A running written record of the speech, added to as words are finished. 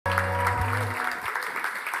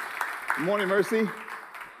Morning, Mercy.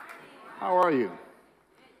 How are you?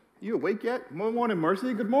 You awake yet? Morning,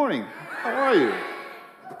 Mercy. Good morning. How are you?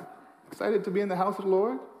 Excited to be in the house of the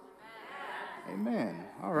Lord? Amen.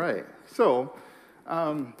 All right. So,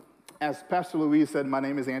 as Pastor Louise said, my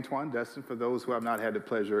name is Antoine Destin, for those who have not had the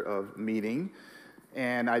pleasure of meeting.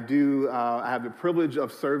 And I have the privilege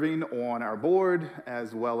of serving on our board,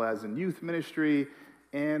 as well as in youth ministry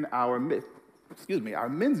and our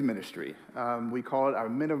men's ministry. We call it our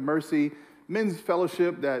Men of Mercy Men's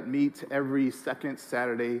Fellowship that meets every second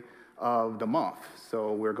Saturday of the month.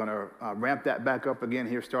 So we're going to ramp that back up again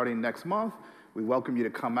here starting next month. We welcome you to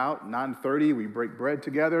come out. 9:30, we break bread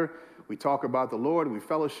together. We talk about the Lord. We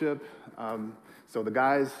fellowship. So the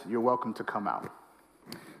guys, you're welcome to come out.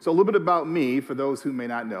 So a little bit about me, for those who may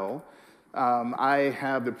not know. I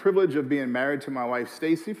have the privilege of being married to my wife,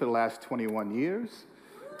 Stacy, for the last 21 years.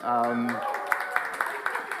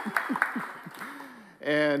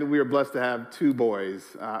 And we are blessed to have two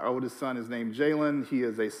boys. Our oldest son is named Jalen. He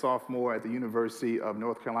is a sophomore at the University of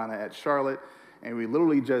North Carolina at Charlotte. And we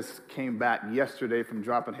literally just came back yesterday from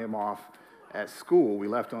dropping him off at school. We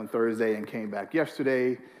left on Thursday and came back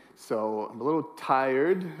yesterday. So I'm a little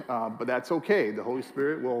tired, but that's okay. The Holy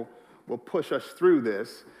Spirit will push us through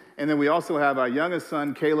this. And then we also have our youngest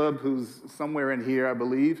son, Caleb, who's somewhere in here, I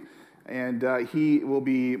believe. And he will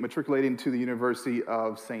be matriculating to the University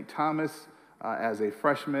of St. Thomas as a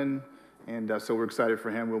freshman, and so we're excited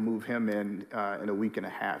for him. We'll move him in a week and a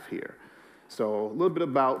half here. So a little bit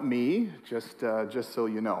about me, just so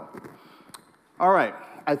you know. All right,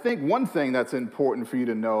 I think one thing that's important for you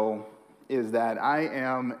to know is that I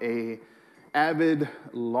am a avid,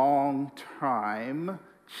 long-time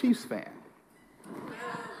Chiefs fan.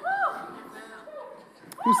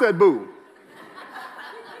 Who said boo?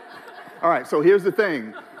 All right, so here's the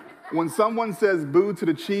thing. When someone says boo to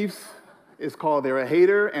the Chiefs, it's called they're a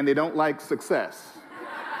hater and they don't like success.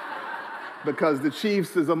 Because the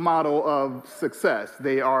Chiefs is a model of success.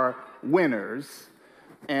 They are winners.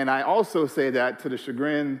 And I also say that to the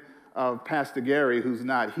chagrin of Pastor Gary, who's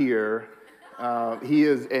not here. He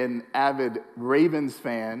is an avid Ravens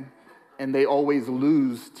fan, and they always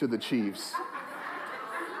lose to the Chiefs.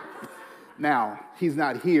 Now, he's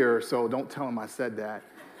not here, so don't tell him I said that,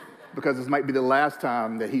 because this might be the last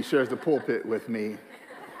time that he shares the pulpit with me.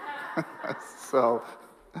 So,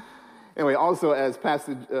 anyway, also as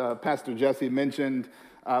Pastor Jesse mentioned,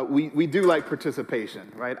 we do like participation,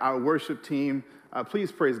 right? Our worship team,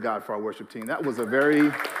 please praise God for our worship team. That was a very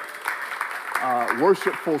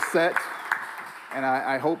worshipful set, and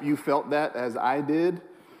I hope you felt that as I did.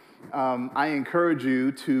 I encourage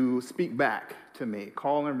you to speak back to me,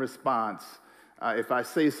 call and response. If I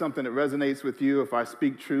say something that resonates with you, if I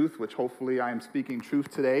speak truth, which hopefully I am speaking truth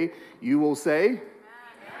today, you will say,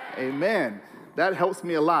 Amen. That helps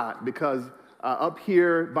me a lot, because up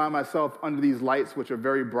here by myself under these lights, which are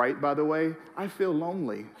very bright, by the way, I feel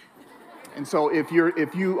lonely. And so if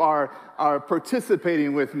you are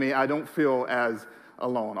participating with me, I don't feel as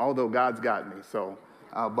alone, although God's got me. So,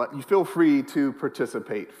 but you feel free to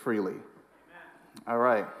participate freely. All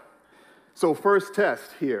right. So first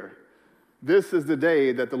test here. This is the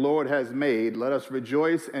day that the Lord has made. Let us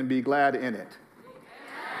rejoice and be glad in it.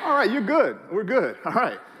 All right, you're good. We're good. All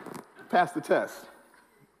right. Pass the test.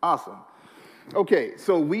 Awesome. Okay,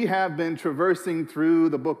 so we have been traversing through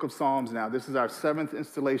the book of Psalms now. This is our 7th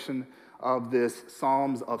installation of this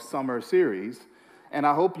Psalms of Summer series. And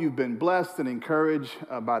I hope you've been blessed and encouraged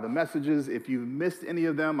by the messages. If you've missed any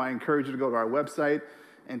of them, I encourage you to go to our website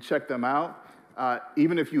and check them out.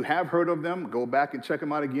 Even if you have heard of them, go back and check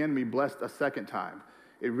them out again and be blessed a second time.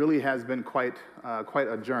 It really has been quite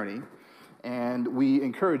a journey. And we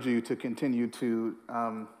encourage you to continue to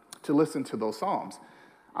listen to those Psalms.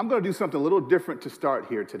 I'm going to do something a little different to start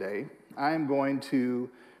here today. I am going to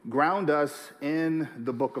ground us in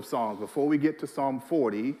the book of Psalms. Before we get to Psalm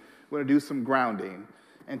 40, we're going to do some grounding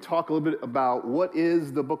and talk a little bit about what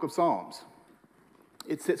is the book of Psalms.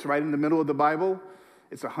 It sits right in the middle of the Bible.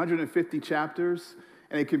 It's 150 chapters,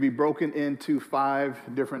 and it can be broken into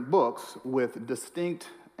 5 different books with distinct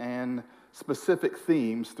and specific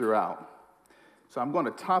themes throughout. So I'm going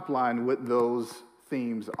to top line what those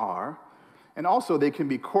themes are. And also they can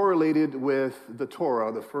be correlated with the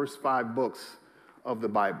Torah, the first 5 books of the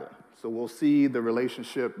Bible. So we'll see the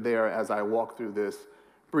relationship there as I walk through this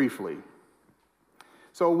briefly.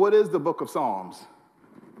 So what is the book of Psalms?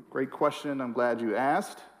 Great question. I'm glad you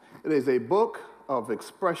asked. It is a book of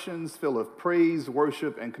expressions filled with praise,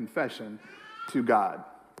 worship, and confession to God.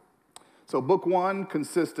 So book 1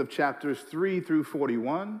 consists of chapters 3 through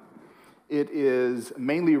 41. It is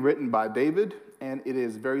mainly written by David, and it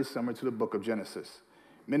is very similar to the book of Genesis.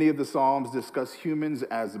 Many of the Psalms discuss humans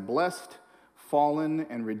as blessed, fallen,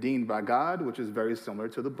 and redeemed by God, which is very similar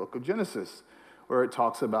to the book of Genesis, where it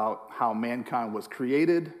talks about how mankind was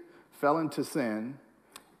created, fell into sin,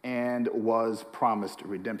 and was promised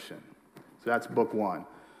redemption. So that's book 1.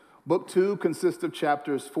 Book 2 consists of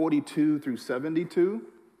chapters 42 through 72,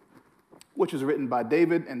 which is written by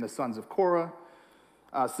David and the sons of Korah,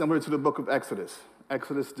 similar to the book of Exodus.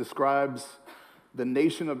 Exodus describes the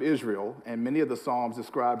nation of Israel, and many of the Psalms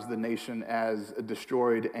describes the nation as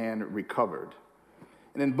destroyed and recovered.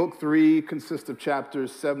 And then book 3 consists of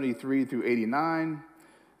chapters 73 through 89,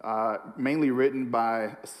 mainly written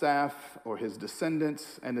by Asaph or his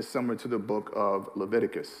descendants, and is similar to the book of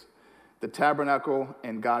Leviticus. The tabernacle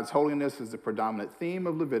and God's holiness is the predominant theme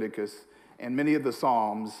of Leviticus, and many of the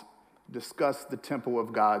Psalms discuss the temple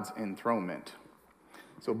of God's enthronement.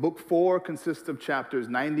 So book 4 consists of chapters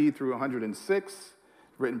 90 through 106,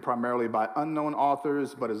 written primarily by unknown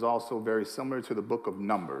authors, but is also very similar to the book of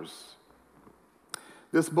Numbers.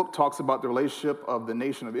 This book talks about the relationship of the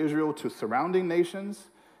nation of Israel to surrounding nations,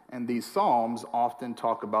 and these Psalms often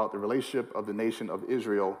talk about the relationship of the nation of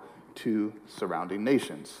Israel to surrounding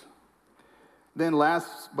nations. Then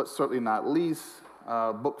last but certainly not least,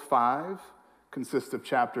 book 5 consists of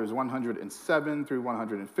chapters 107 through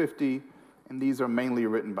 150, and these are mainly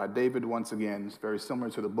written by David. Once again, it's very similar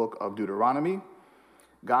to the book of Deuteronomy.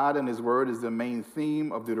 God and his word is the main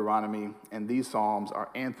theme of Deuteronomy, and these Psalms are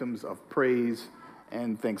anthems of praise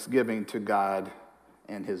and thanksgiving to God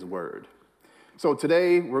and his word. So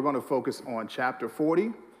today, we're going to focus on chapter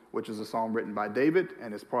 40, which is a psalm written by David,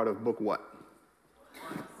 and it's part of book what?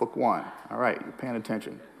 Book 1. All right, you're paying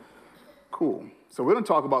attention. Cool. So we're going to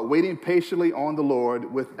talk about waiting patiently on the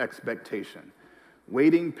Lord with expectation.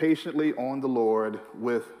 Waiting patiently on the Lord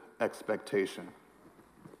with expectation.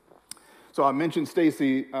 So I mentioned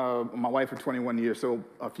Stacy, my wife for 21 years. So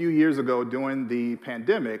a few years ago during the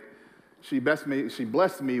pandemic, she blessed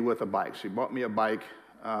me with a bike. She bought me a bike,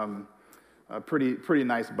 a pretty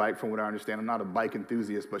nice bike from what I understand. I'm not a bike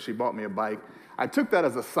enthusiast, but she bought me a bike. I took that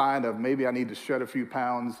as a sign of maybe I need to shed a few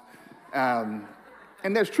pounds.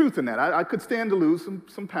 And there's truth in that. I could stand to lose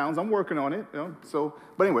some pounds. I'm working on it.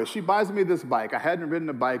 But anyway, she buys me this bike. I hadn't ridden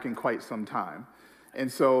a bike in quite some time.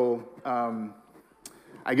 And so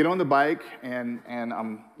I get on the bike, and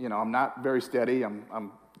I'm not very steady.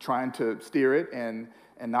 I'm trying to steer it and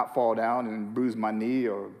not fall down and bruise my knee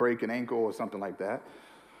or break an ankle or something like that.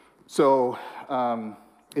 So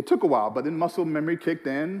it took a while, but then muscle memory kicked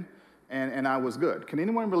in, and I was good. Can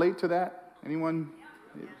anyone relate to that? Anyone?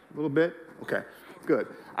 A little bit? Okay, good.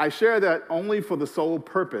 I share that only for the sole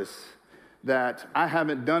purpose that I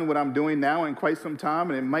haven't done what I'm doing now in quite some time,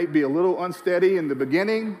 and it might be a little unsteady in the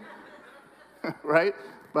beginning, right?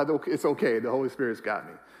 But it's okay. The Holy Spirit's got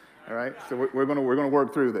me. All right. So we're gonna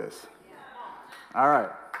work through this. All right.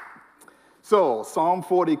 So Psalm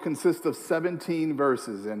 40 consists of 17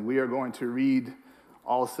 verses, and we are going to read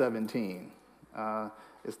all 17.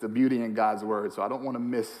 It's the beauty in God's word. So I don't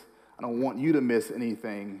want you to miss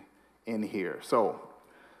anything in here. So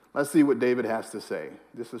let's see what David has to say.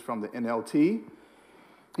 This is from the NLT.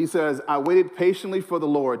 He says, I waited patiently for the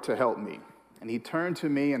Lord to help me, and he turned to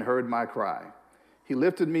me and heard my cry. He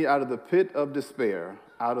lifted me out of the pit of despair,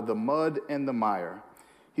 out of the mud and the mire.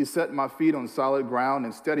 He set my feet on solid ground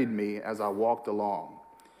and steadied me as I walked along.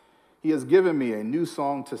 He has given me a new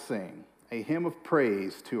song to sing, a hymn of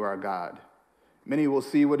praise to our God. Many will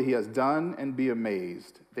see what he has done and be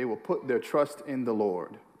amazed. They will put their trust in the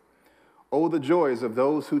Lord. Oh, the joys of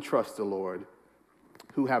those who trust the Lord,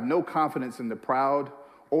 who have no confidence in the proud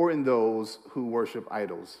or in those who worship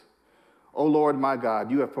idols. O Lord, my God,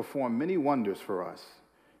 you have performed many wonders for us.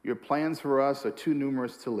 Your plans for us are too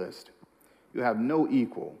numerous to list. You have no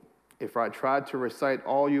equal. If I tried to recite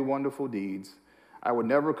all your wonderful deeds, I would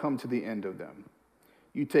never come to the end of them.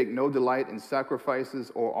 You take no delight in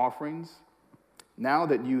sacrifices or offerings. Now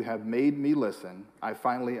that you have made me listen, I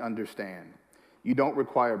finally understand. You don't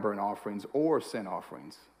require burnt offerings or sin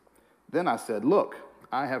offerings. Then I said, look,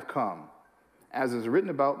 I have come. As is written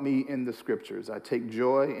about me in the scriptures, I take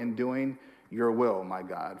joy in doing your will, my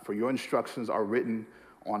God, for your instructions are written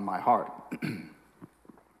on my heart.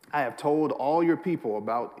 I have told all your people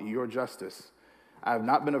about your justice. I have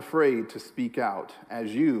not been afraid to speak out,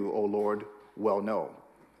 as you, O Lord, well know.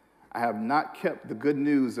 I have not kept the good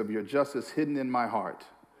news of your justice hidden in my heart.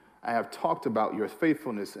 I have talked about your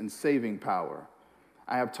faithfulness and saving power.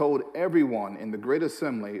 I have told everyone in the great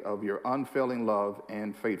assembly of your unfailing love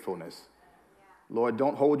and faithfulness. Lord,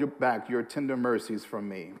 don't hold back your tender mercies from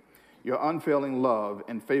me. Your unfailing love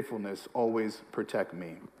and faithfulness always protect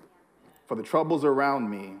me. For the troubles around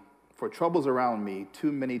me, for troubles around me,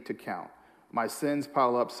 too many to count. My sins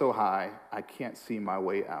pile up so high, I can't see my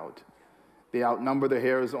way out. They outnumber the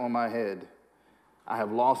hairs on my head. I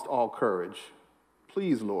have lost all courage.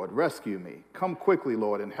 Please, Lord, rescue me. Come quickly,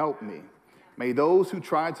 Lord, and help me. May those who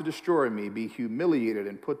try to destroy me be humiliated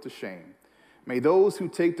and put to shame. May those who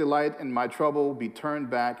take delight in my trouble be turned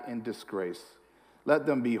back in disgrace. Let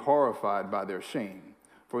them be horrified by their shame.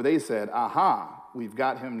 For they said, aha, we've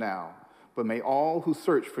got him now. But may all who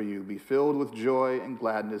search for you be filled with joy and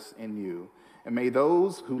gladness in you. And may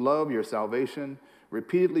those who love your salvation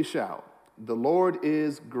repeatedly shout, the Lord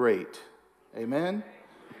is great. Amen?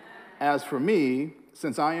 As for me,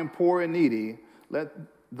 since I am poor and needy, let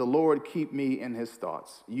the Lord keep me in his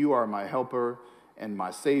thoughts. You are my helper and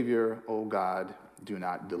my Savior, O God, do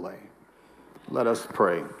not delay. Let us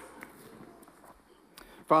pray.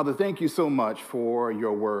 Father, thank you so much for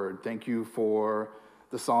your word. Thank you for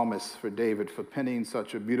the psalmist, for David, for penning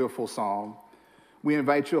such a beautiful psalm. We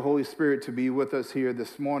invite your Holy Spirit to be with us here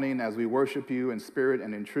this morning as we worship you in spirit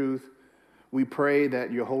and in truth. We pray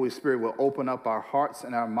that your Holy Spirit will open up our hearts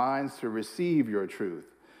and our minds to receive your truth.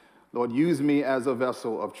 Lord, use me as a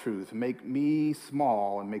vessel of truth. Make me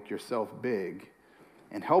small and make yourself big.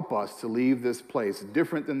 And help us to leave this place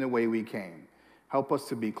different than the way we came. Help us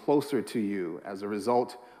to be closer to you as a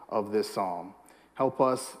result of this psalm. Help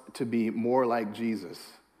us to be more like Jesus.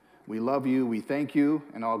 We love you. We thank you.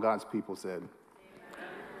 And all God's people said,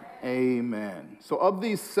 Amen. So of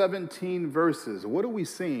these 17 verses, what are we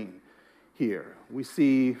seeing here? We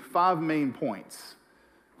see five main points.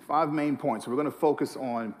 We're going to focus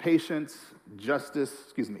on patience,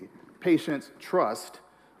 trust,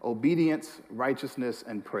 obedience, righteousness,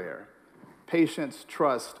 and prayer. Patience,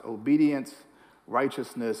 trust, obedience,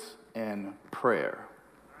 righteousness, and prayer.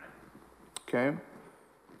 Okay?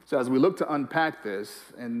 So as we look to unpack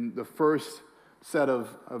this, in the first set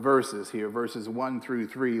of verses here, verses 1 through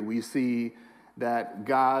 3, we see that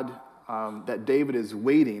that David is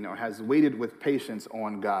waiting or has waited with patience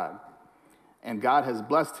on God. And God has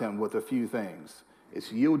blessed him with a few things.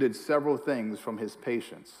 It's yielded several things from his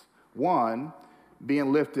patience. One,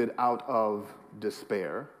 being lifted out of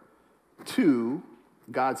despair. 2,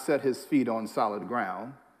 God set his feet on solid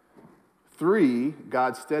ground. 3,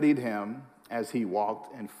 God steadied him as he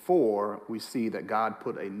walked. And 4, we see that God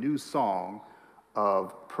put a new song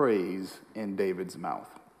of praise in David's mouth.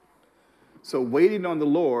 So waiting on the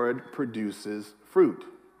Lord produces fruit.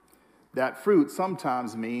 That fruit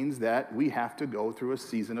sometimes means that we have to go through a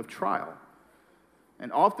season of trial.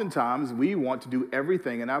 And oftentimes we want to do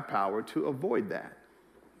everything in our power to avoid that.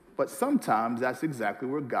 But sometimes that's exactly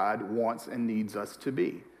where God wants and needs us to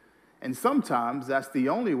be. And sometimes that's the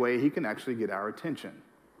only way he can actually get our attention.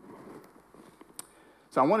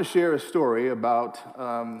 So I want to share a story about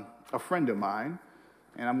a friend of mine,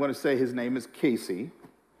 and I'm going to say his name is Casey.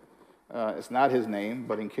 It's not his name,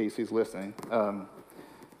 but in case he's listening. I'm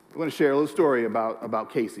going to share a little story about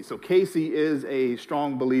Casey. So Casey is a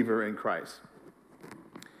strong believer in Christ.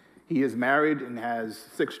 He is married and has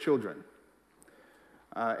 6 children.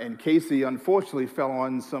 And Casey, unfortunately, fell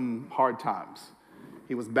on some hard times.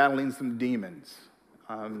 He was battling some demons.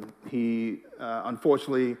 He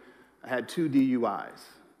unfortunately had 2 DUIs.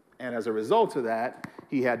 And as a result of that,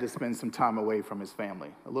 he had to spend some time away from his family,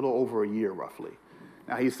 a little over a year, roughly.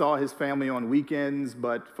 Now, he saw his family on weekends,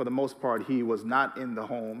 but for the most part, he was not in the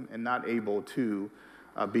home and not able to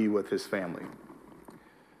be with his family.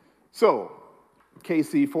 So,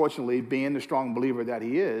 Casey, fortunately, being the strong believer that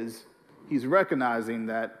he is, he's recognizing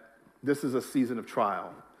that this is a season of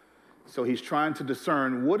trial. So he's trying to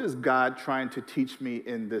discern, what is God trying to teach me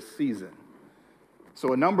in this season?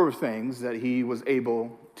 So a number of things that he was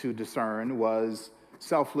able to discern was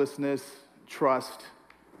selflessness, trust,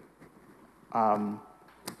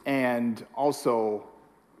 and also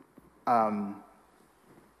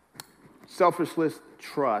selfishness,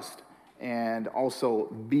 trust, and also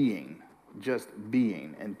being, just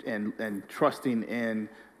being, and trusting in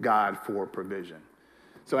God for provision.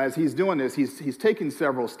 So as he's doing this, he's taking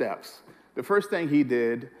several steps. The first thing he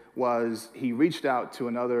did was he reached out to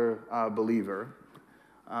another believer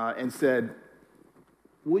and said,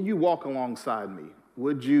 would you walk alongside me?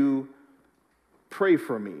 Would you pray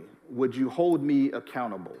for me? Would you hold me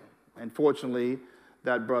accountable? And fortunately,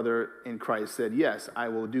 that brother in Christ said, yes, I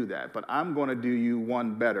will do that, but I'm going to do you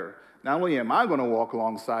one better. Not only am I going to walk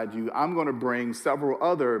alongside you, I'm going to bring several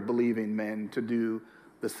other believing men to do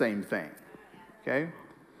the same thing, okay?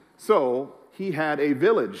 So he had a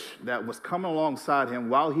village that was coming alongside him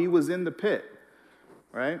while he was in the pit,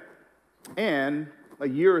 right? And a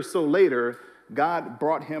year or so later, God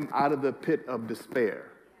brought him out of the pit of despair,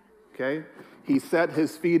 okay? He set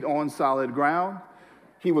his feet on solid ground.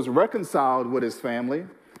 He was reconciled with his family,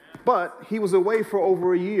 but he was away for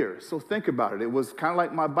over a year. So think about it. It was kind of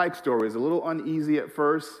like my bike story. It was a little uneasy at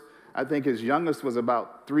first. I think his youngest was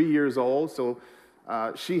about 3 years old, so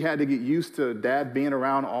she had to get used to dad being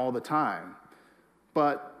around all the time.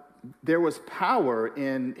 But there was power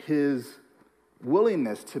in his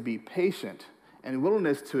willingness to be patient and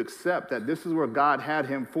willingness to accept that this is where God had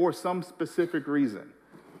him for some specific reason,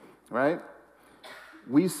 right?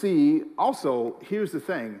 We see also, here's the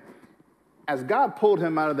thing, as God pulled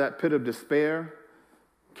him out of that pit of despair,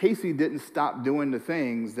 Casey didn't stop doing the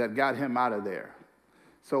things that got him out of there.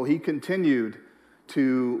 So he continued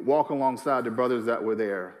to walk alongside the brothers that were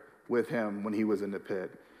there with him when he was in the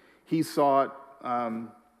pit. He sought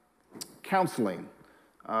counseling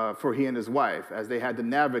for he and his wife as they had to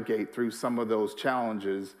navigate through some of those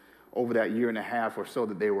challenges over that year and a half or so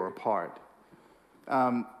that they were apart.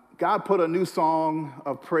 God put a new song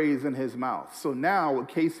of praise in his mouth. So now what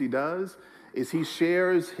Casey does is he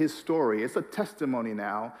shares his story. It's a testimony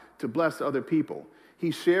now to bless other people.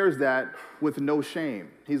 He shares that with no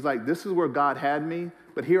shame. He's like, this is where God had me,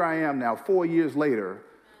 but here I am now 4 years later,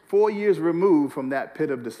 4 years removed from that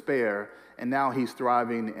pit of despair, and now he's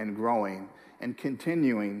thriving and growing and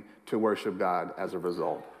continuing to worship God as a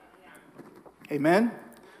result. Amen?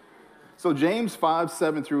 So James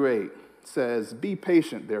 5:7-8 says, be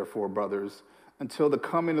patient, therefore, brothers, until the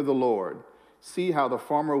coming of the Lord. See how the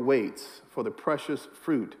farmer waits for the precious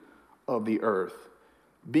fruit of the earth,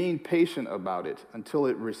 being patient about it until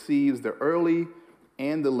it receives the early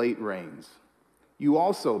and the late rains. You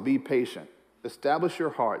also be patient. Establish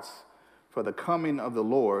your hearts, for the coming of the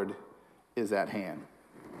Lord is at hand.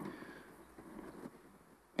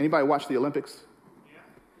 Anybody watch the Olympics?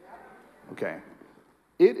 Okay.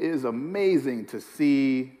 It is amazing to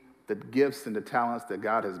see the gifts and the talents that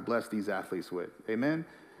God has blessed these athletes with. Amen?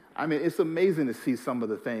 I mean, it's amazing to see some of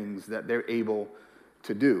the things that they're able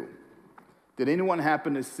to do. Did anyone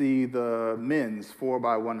happen to see the men's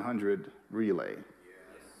 4x100 relay?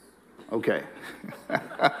 Yes. Okay.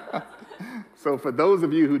 So for those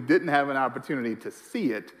of you who didn't have an opportunity to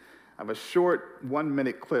see it, I have a short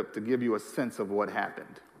 1-minute clip to give you a sense of what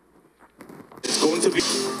happened. It's going to be.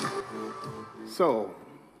 So,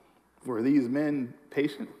 were these men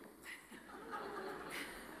patient?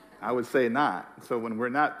 I would say not. So when we're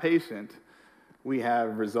not patient, we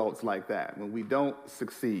have results like that, when we don't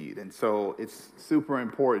succeed. And so it's super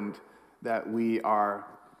important that we are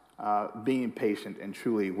being patient and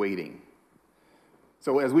truly waiting.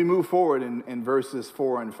 So as we move forward in verses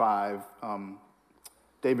 4 and 5,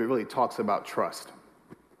 David really talks about trust.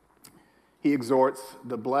 He exhorts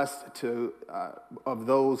the blessed of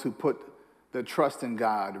those who put their trust in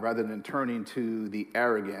God rather than turning to the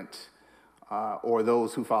arrogant or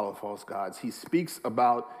those who follow false gods. He speaks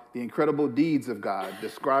about the incredible deeds of God,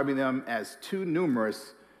 describing them as too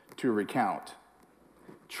numerous to recount.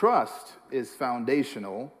 Trust is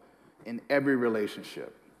foundational in every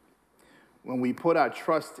relationship. When we put our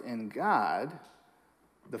trust in God,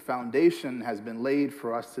 the foundation has been laid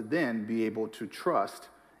for us to then be able to trust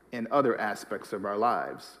in other aspects of our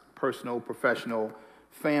lives: personal, professional,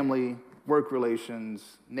 family, work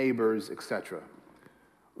relations, neighbors, etc.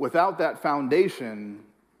 Without that foundation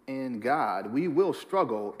in God, we will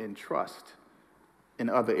struggle in trust in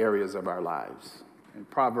other areas of our lives. And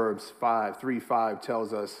Proverbs 3:5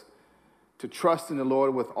 tells us to trust in the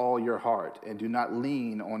Lord with all your heart and do not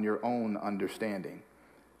lean on your own understanding.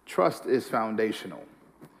 Trust is foundational.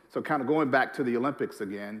 So kind of going back to the Olympics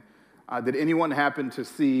again, did anyone happen to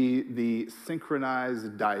see the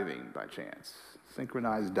synchronized diving by chance?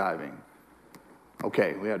 Synchronized diving.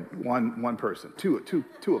 Okay, we had one person, two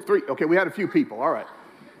of three. Okay, we had a few people, all right.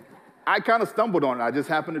 I kind of stumbled on it. I just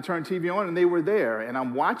happened to turn TV on and they were there. And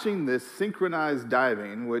I'm watching this synchronized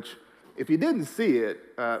diving, which if you didn't see it,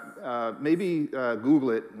 maybe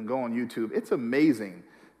Google it and go on YouTube. It's amazing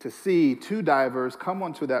to see two divers come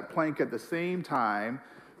onto that plank at the same time,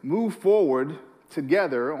 move forward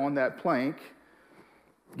together on that plank,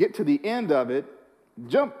 get to the end of it,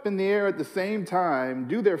 jump in the air at the same time,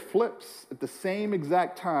 do their flips at the same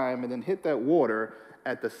exact time, and then hit that water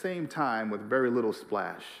at the same time with very little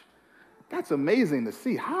splash. That's amazing to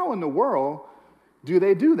see. How in the world do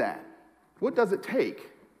they do that? What does it take?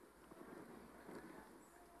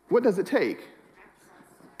 What does it take?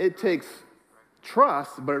 It takes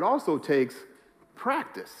trust, but it also takes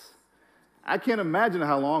practice. I can't imagine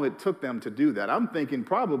how long it took them to do that. I'm thinking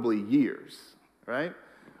probably years, right?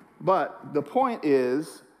 But the point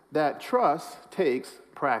is that trust takes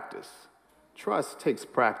practice. Trust takes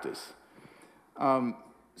practice.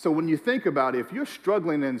 So when you think about it, if you're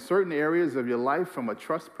struggling in certain areas of your life from a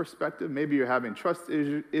trust perspective, maybe you're having trust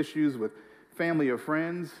issues with family or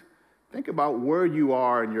friends, think about where you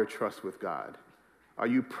are in your trust with God. Are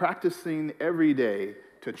you practicing every day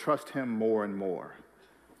to trust him more and more?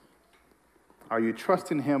 Are you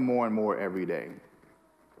trusting him more and more every day?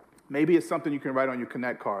 Maybe it's something you can write on your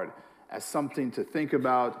Connect card as something to think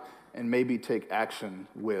about and maybe take action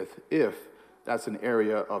with if that's an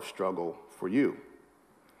area of struggle for you.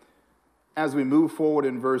 As we move forward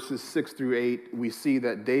in verses 6 through 8, we see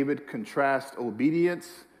that David contrasts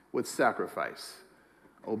obedience with sacrifice.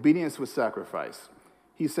 Obedience with sacrifice.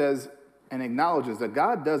 He says and acknowledges that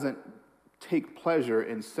God doesn't take pleasure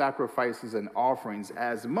in sacrifices and offerings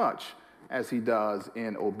as much as he does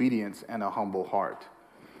in obedience and a humble heart.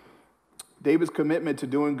 David's commitment to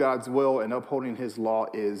doing God's will and upholding his law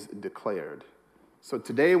is declared. So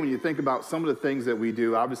today, when you think about some of the things that we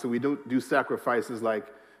do, obviously we don't do sacrifices like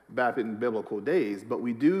back in biblical days, but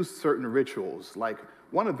we do certain rituals. Like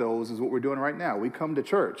one of those is what we're doing right now. We come to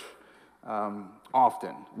church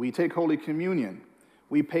often. We take Holy Communion.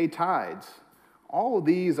 We pay tithes. All of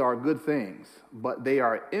these are good things, but they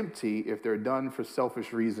are empty if they're done for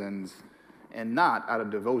selfish reasons and not out of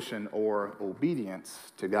devotion or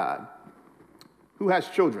obedience to God. Who has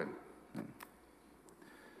children?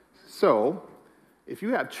 So, if you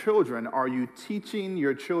have children, are you teaching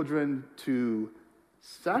your children to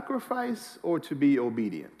sacrifice or to be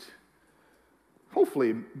obedient?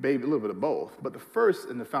 Hopefully, maybe a little bit of both, but the first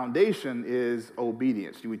and the foundation is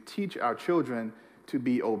obedience. You would teach our children to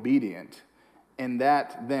be obedient, and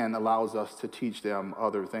that then allows us to teach them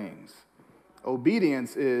other things.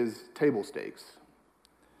 Obedience is table stakes.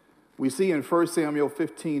 We see in 1 Samuel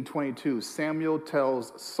 15:22, Samuel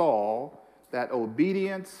tells Saul that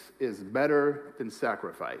obedience is better than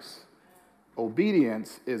sacrifice.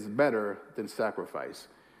 Obedience is better than sacrifice.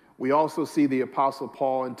 We also see the Apostle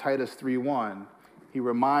Paul in Titus 3:1. He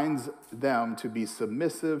reminds them to be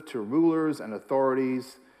submissive to rulers and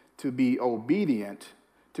authorities, to be obedient,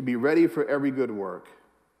 to be ready for every good work.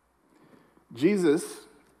 Jesus,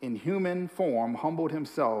 in human form, humbled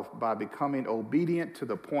himself by becoming obedient to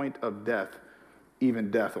the point of death, even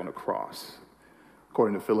death on a cross,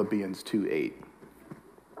 according to Philippians 2:8.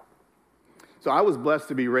 So I was blessed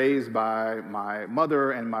to be raised by my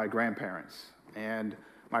mother and my grandparents. And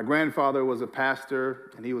my grandfather was a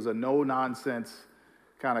pastor, and he was a no-nonsense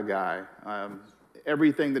kind of guy.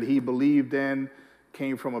 Everything that he believed in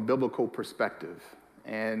came from a biblical perspective.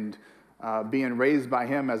 And being raised by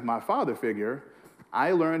him as my father figure,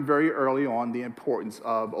 I learned very early on the importance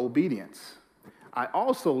of obedience. I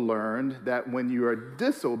also learned that when you are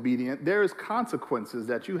disobedient, there's consequences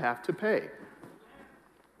that you have to pay.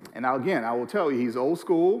 And now, again, I will tell you, he's old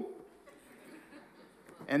school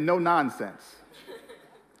and no nonsense.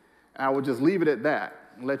 And I will just leave it at that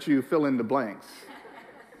and let you fill in the blanks.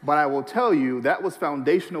 But I will tell you, that was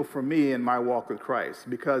foundational for me in my walk with Christ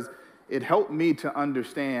because it helped me to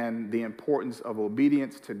understand the importance of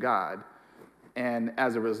obedience to God. And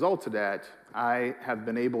as a result of that, I have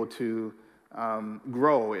been able to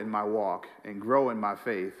grow in my walk and grow in my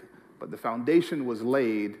faith. But the foundation was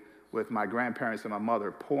laid with my grandparents and my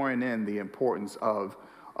mother pouring in the importance of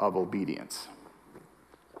obedience.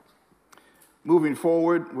 Moving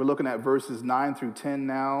forward, we're looking at verses 9 through 10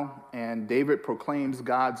 now, and David proclaims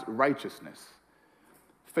God's righteousness,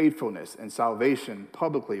 faithfulness, and salvation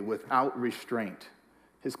publicly without restraint.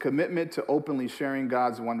 His commitment to openly sharing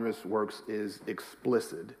God's wondrous works is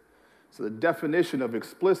explicit. So the definition of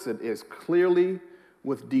explicit is clearly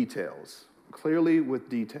with details. Clearly with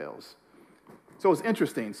details. So it's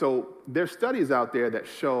interesting. So there's studies out there that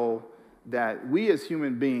show that we as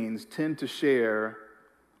human beings tend to share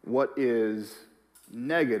what is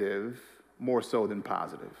negative more so than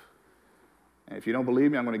positive. And if you don't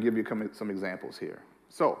believe me, I'm going to give you some examples here.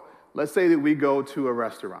 So let's say that we go to a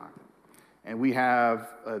restaurant and we have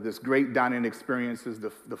this great dining experiences.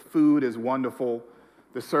 The food is wonderful.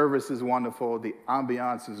 The service is wonderful. The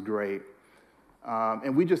ambiance is great.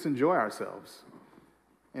 And we just enjoy ourselves.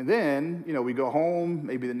 And then, we go home.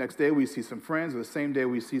 Maybe the next day we see some friends, or the same day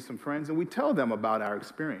we see some friends, and we tell them about our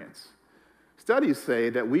experience. Studies say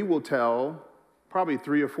that we will tell probably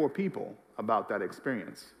 3 or 4 people about that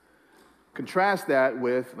experience. Contrast that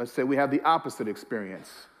with, let's say we have the opposite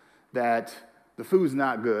experience, that the food's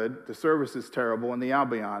not good, the service is terrible, and the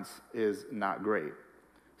ambiance is not great.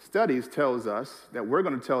 Studies tells us that we're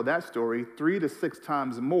going to tell that story 3 to 6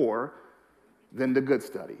 times more than the good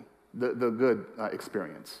good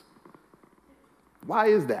experience. Why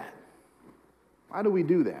is that? Why do we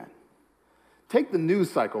do that? Take the news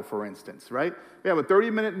cycle, for instance, right? We have a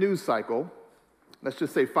 30-minute news cycle, let's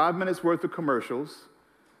just say 5 minutes worth of commercials.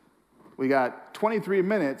 We got 23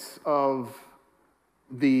 minutes of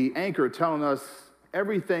the anchor telling us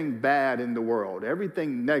everything bad in the world,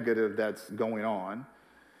 everything negative that's going on.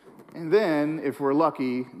 And then, if we're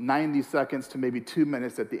lucky, 90 seconds to maybe 2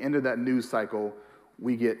 minutes at the end of that news cycle,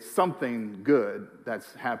 we get something good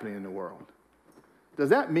that's happening in the world. Does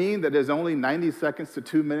that mean that there's only 90 seconds to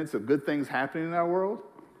 2 minutes of good things happening in our world?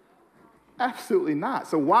 Absolutely not.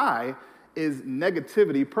 So why is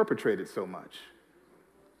negativity perpetrated so much?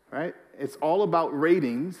 Right? It's all about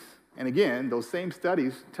ratings. And again, those same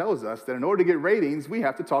studies tells us that in order to get ratings, we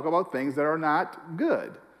have to talk about things that are not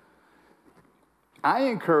good. I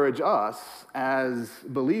encourage us as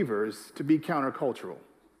believers to be countercultural.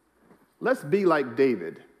 Let's be like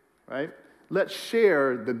David, right? Let's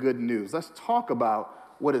share the good news. Let's talk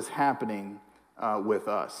about what is happening with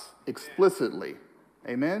us explicitly.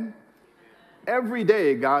 Amen? Every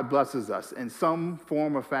day, God blesses us in some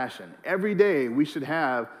form or fashion. Every day, we should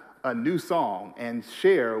have a new song and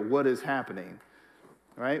share what is happening,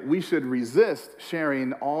 right? We should resist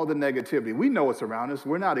sharing all the negativity. We know it's around us.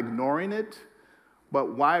 We're not ignoring it,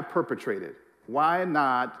 but why perpetrate it? Why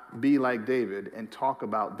not be like David and talk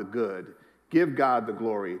about the good? Give God the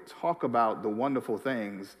glory. Talk about the wonderful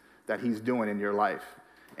things that he's doing in your life.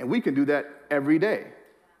 And we can do that every day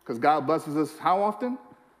because God blesses us how often?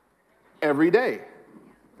 Every day,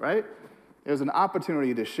 right? There's an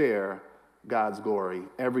opportunity to share God's glory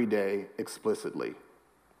every day explicitly.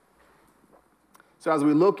 So as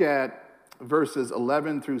we look at verses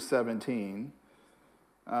 11 through 17,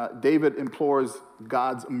 David implores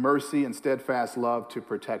God's mercy and steadfast love to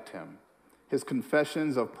protect him. His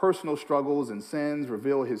confessions of personal struggles and sins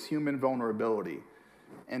reveal his human vulnerability.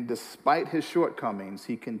 And despite his shortcomings,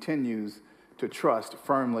 he continues to trust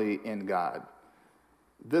firmly in God.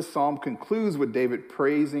 This psalm concludes with David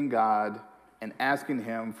praising God and asking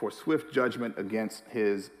him for swift judgment against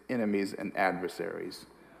his enemies and adversaries.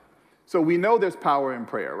 So we know there's power in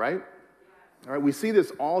prayer, right? All right, we see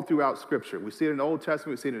this all throughout Scripture. We see it in the Old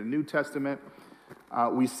Testament, we see it in the New Testament.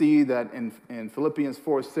 We see that in Philippians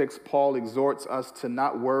 4:6, Paul exhorts us to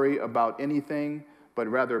not worry about anything, but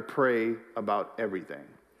rather pray about everything.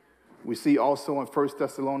 We see also in 1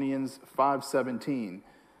 Thessalonians 5:17,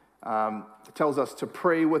 it tells us to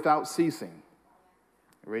pray without ceasing,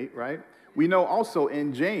 right? We know also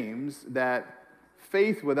in James that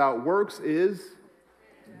faith without works is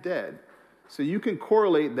dead. So you can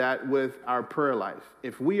correlate that with our prayer life.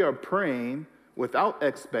 If we are praying without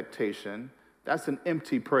expectation, that's an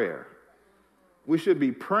empty prayer. We should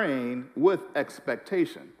be praying with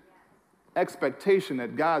expectation. Expectation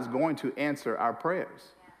that God's going to answer our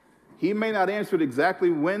prayers. He may not answer it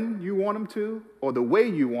exactly when you want him to or the way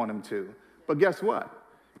you want him to, but guess what?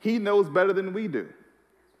 He knows better than we do.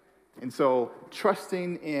 And so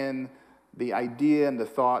trusting in the idea and the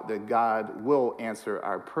thought that God will answer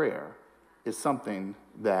our prayer is something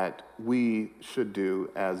that we should do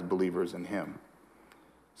as believers in him.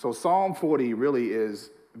 So Psalm 40 really is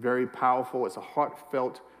very powerful. It's a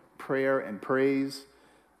heartfelt prayer and praise.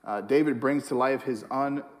 David brings to life his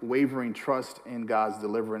unwavering trust in God's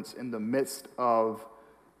deliverance in the midst of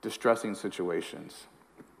distressing situations.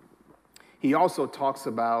 He also talks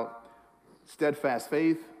about steadfast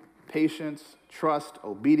faith, patience, trust,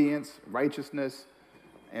 obedience, righteousness,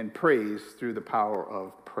 and praise through the power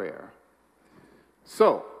of prayer.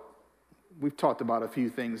 So, we've talked about a few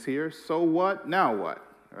things here. So what? Now what?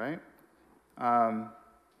 Right?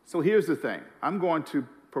 So here's the thing. I'm going to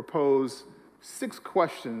propose 6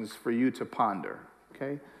 questions for you to ponder,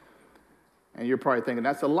 okay? And you're probably thinking,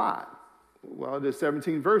 that's a lot. Well, there's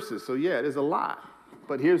 17 verses, so yeah, it is a lot.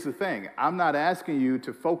 But here's the thing. I'm not asking you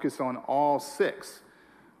to focus on all 6.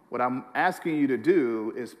 What I'm asking you to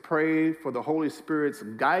do is pray for the Holy Spirit's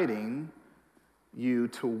guiding you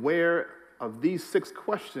to where of these 6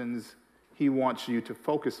 questions he wants you to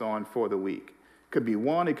focus on for the week. It could be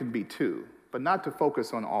 1, it could be 2, but not to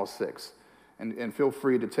focus on all 6. And feel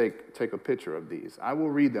free to take a picture of these. I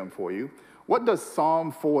will read them for you. What does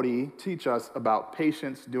Psalm 40 teach us about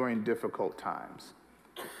patience during difficult times?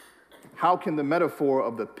 How can the metaphor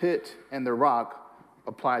of the pit and the rock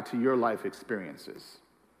apply to your life experiences?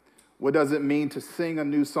 What does it mean to sing a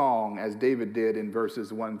new song, as David did in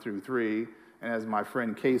verses 1 through 3, and as my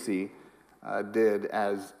friend Casey did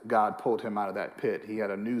as God pulled him out of that pit? He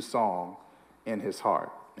had a new song in his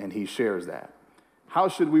heart, and he shares that. How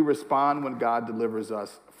should we respond when God delivers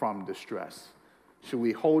us from distress? Should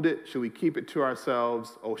we hold it? Should we keep it to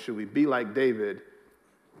ourselves? Or should we be like David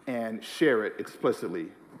and share it explicitly?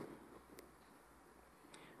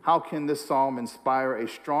 How can this psalm inspire a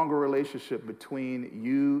stronger relationship between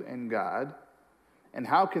you and God? And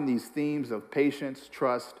how can these themes of patience,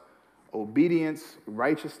 trust, obedience,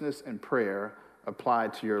 righteousness, and prayer apply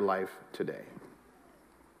to your life today?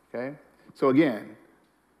 Okay? So again,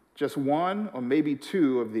 just one or maybe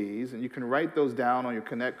two of these, and you can write those down on your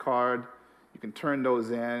Connect card. You can turn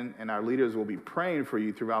those in, and our leaders will be praying for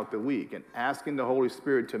you throughout the week and asking the Holy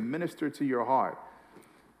Spirit to minister to your heart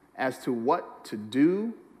as to what to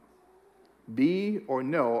do, be, or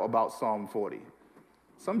know about Psalm 40.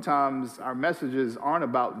 Sometimes our messages aren't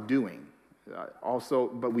about doing,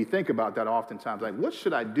 but we think about that oftentimes, like, what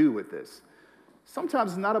should I do with this?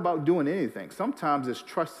 Sometimes it's not about doing anything. Sometimes it's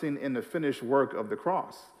trusting in the finished work of the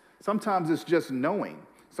cross. Sometimes it's just knowing.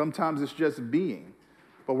 Sometimes it's just being.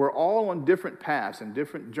 But we're all on different paths and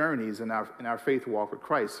different journeys in our faith walk with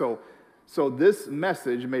Christ. So this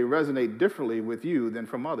message may resonate differently with you than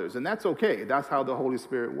from others. And that's okay. That's how the Holy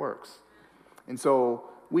Spirit works. And so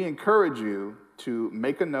we encourage you to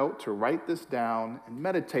make a note, to write this down, and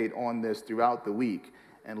meditate on this throughout the week,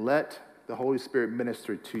 and let the Holy Spirit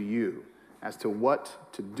minister to you as to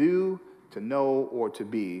what to do, to know, or to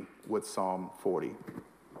be with Psalm 40.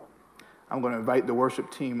 I'm going to invite the worship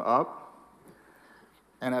team up.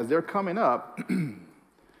 And as they're coming up,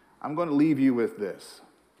 I'm going to leave you with this.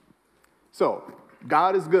 So,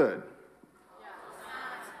 God is good.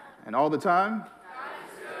 And all the time? God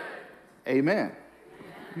is good. Amen.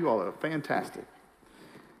 You all are fantastic.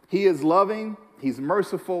 He is loving, he's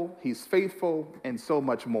merciful, he's faithful, and so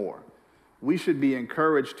much more. We should be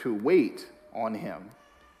encouraged to wait on him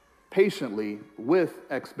patiently with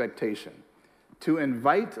expectation, to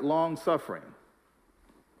invite long suffering.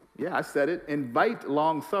 Yeah, I said it. Invite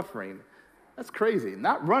long suffering. That's crazy.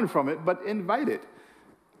 Not run from it, but invite it.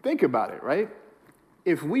 Think about it, right?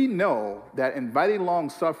 If we know that inviting long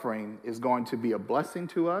suffering is going to be a blessing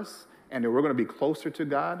to us and that we're going to be closer to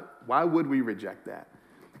God, why would we reject that?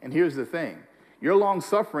 And here's the thing. Your long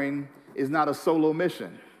suffering is not a solo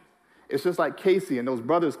mission. It's just like Casey and those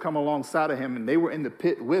brothers come alongside of him, and they were in the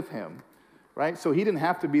pit with him, right? So he didn't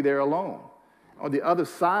have to be there alone. On the other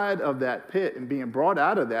side of that pit and being brought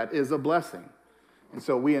out of that is a blessing. And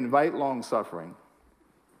so we invite long suffering.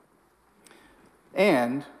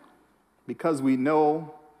 And because we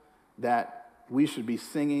know that we should be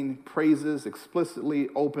singing praises explicitly,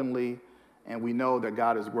 openly, and we know that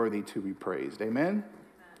God is worthy to be praised. Amen?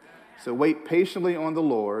 So wait patiently on the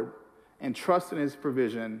Lord and trust in his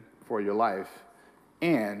provision for your life,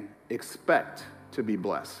 and expect to be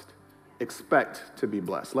blessed. Expect to be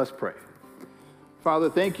blessed. Let's pray. Father,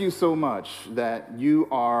 thank you so much that you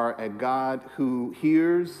are a God who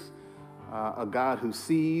hears, a God who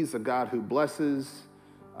sees, a God who blesses,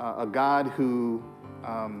 a God who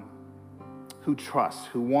trusts,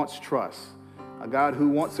 who wants trust, a God who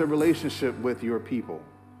wants a relationship with your people.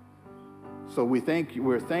 So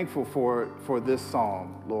we're thankful for this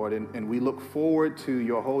psalm, Lord, and we look forward to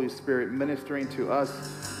your Holy Spirit ministering to us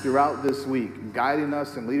throughout this week, guiding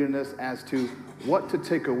us and leading us as to what to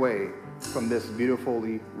take away from this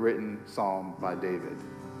beautifully written psalm by David.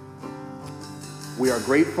 We are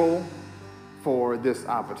grateful for this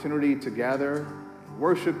opportunity to gather,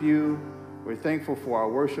 worship you. We're thankful for our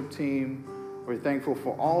worship team. We're thankful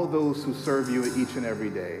for all those who serve you each and every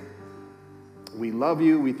day. We love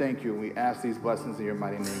you, we thank you, and we ask these blessings in your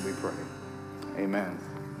mighty name we pray. Amen.